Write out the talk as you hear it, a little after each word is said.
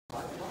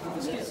Time.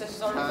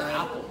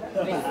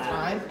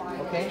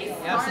 Okay.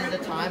 This is the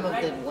time of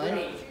the when.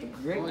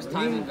 What was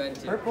time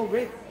invented? Purple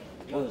grape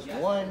was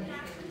 1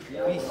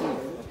 BC.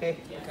 Okay.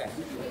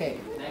 Okay.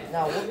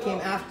 Now what came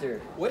after?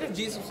 What if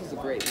Jesus was a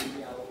grape?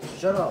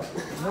 Shut up.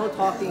 No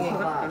talking in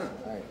class.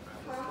 Alright.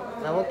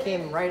 Now what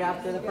came right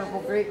after the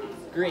purple grape?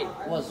 Green.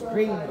 Was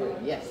green grape.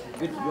 Yes.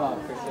 Good job,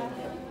 Christian.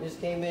 This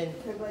came in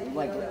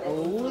like a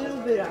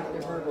little bit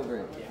after purple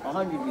grape.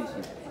 100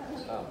 BC.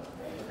 Oh.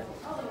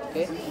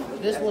 Okay.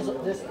 This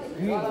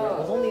green grape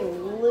was only a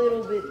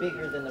little bit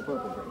bigger than the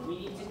purple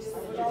grape.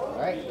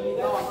 Alright?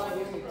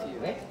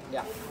 Okay?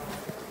 Yeah.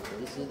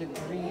 This is the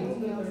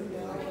green.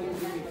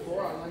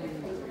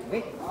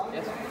 Okay?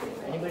 Yes.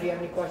 Anybody have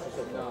any questions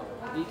so far? No.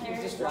 He keeps What's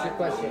your distracting.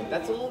 question?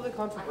 That's a little bit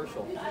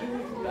controversial.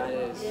 That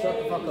is. Shut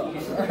the fuck up.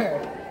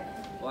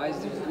 Why is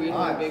the green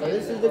Alright, bigger so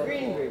this than is the purple?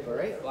 green grape,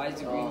 alright? Why is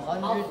the green?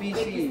 100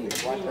 BC.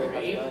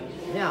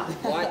 Now,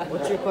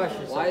 what's your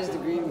question? Why is the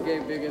green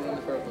grape bigger than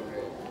the purple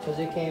grape? Because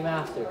it came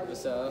after.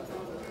 So,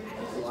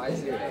 why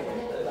is it bigger? I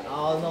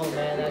don't know,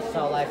 man. That's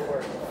how life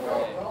works.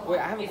 Wait,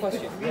 I have a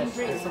question. Yes.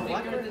 Is the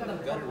black grape the gun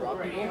and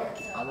rob people?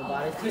 I'm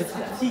about to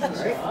teach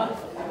that.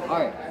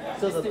 Alright,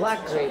 so the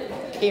black grape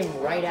came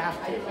right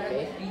after,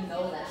 okay?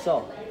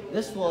 So,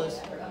 this was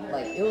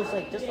like, it was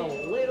like just a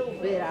little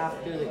bit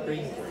after the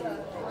green grape.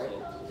 Alright?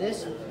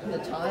 The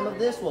time of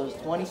this was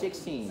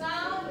 2016.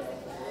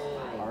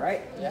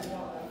 Alright? Yeah.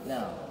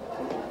 Now,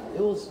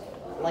 it was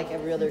like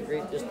every other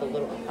grape, just a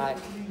little high.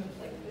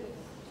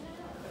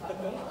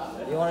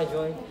 You want to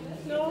join?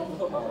 No.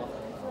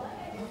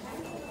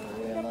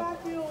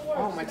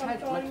 Oh, my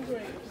type.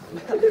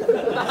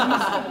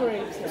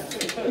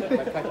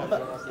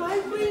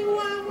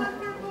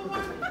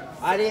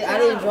 I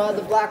didn't draw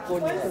the black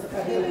one.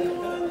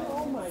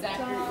 Oh my Zac,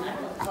 god. I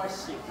have a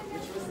question.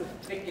 Which was the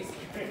thickest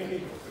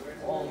grape?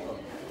 All of them.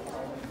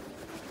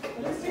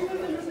 Is it bigger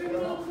than the big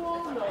old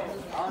wall? No. I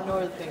don't know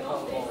what to think about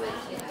all this.